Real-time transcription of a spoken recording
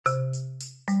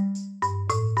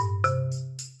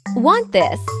Want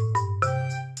this?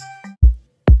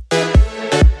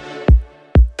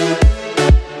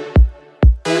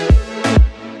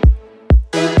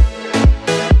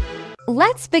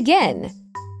 Let's begin.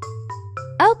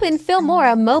 Open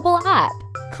Filmora mobile app.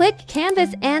 Click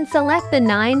Canvas and select the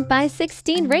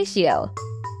 9:16 ratio.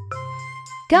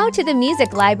 Go to the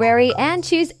music library and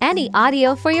choose any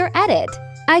audio for your edit.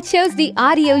 I chose the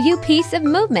Audio U piece of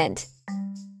movement.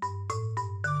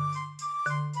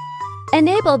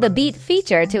 Enable the beat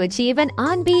feature to achieve an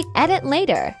on-beat edit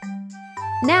later.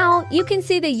 Now you can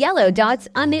see the yellow dots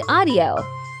on the audio.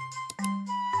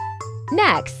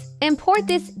 Next, import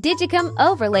this Digicam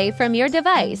overlay from your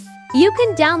device. You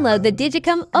can download the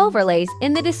Digicam overlays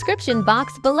in the description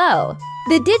box below.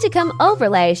 The Digicam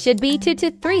overlay should be 2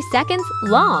 to 3 seconds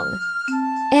long.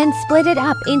 And split it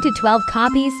up into 12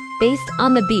 copies based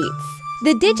on the beats.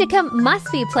 The Digicam must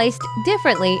be placed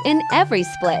differently in every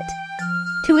split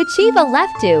to achieve a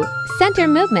left-to center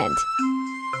movement.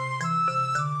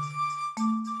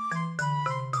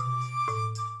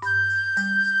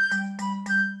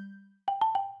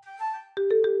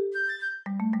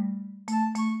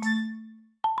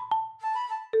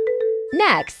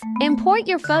 Next, import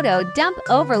your photo dump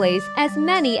overlays, as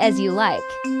many as you like.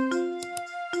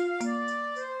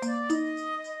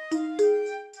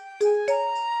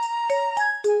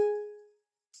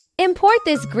 Import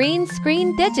this green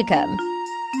screen Digicam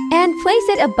and place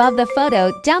it above the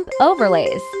photo dump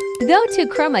overlays. Go to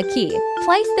Chroma key,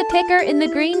 place the picker in the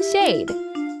green shade,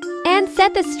 and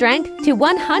set the strength to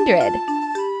 100.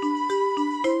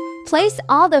 Place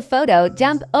all the photo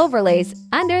dump overlays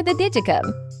under the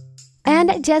Digicam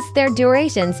and adjust their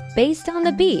durations based on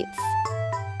the beats.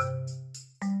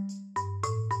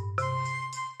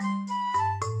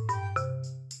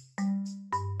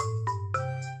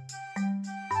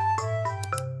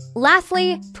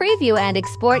 Lastly, preview and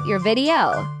export your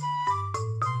video.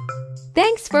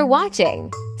 Thanks for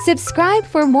watching. Subscribe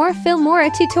for more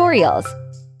Filmora tutorials.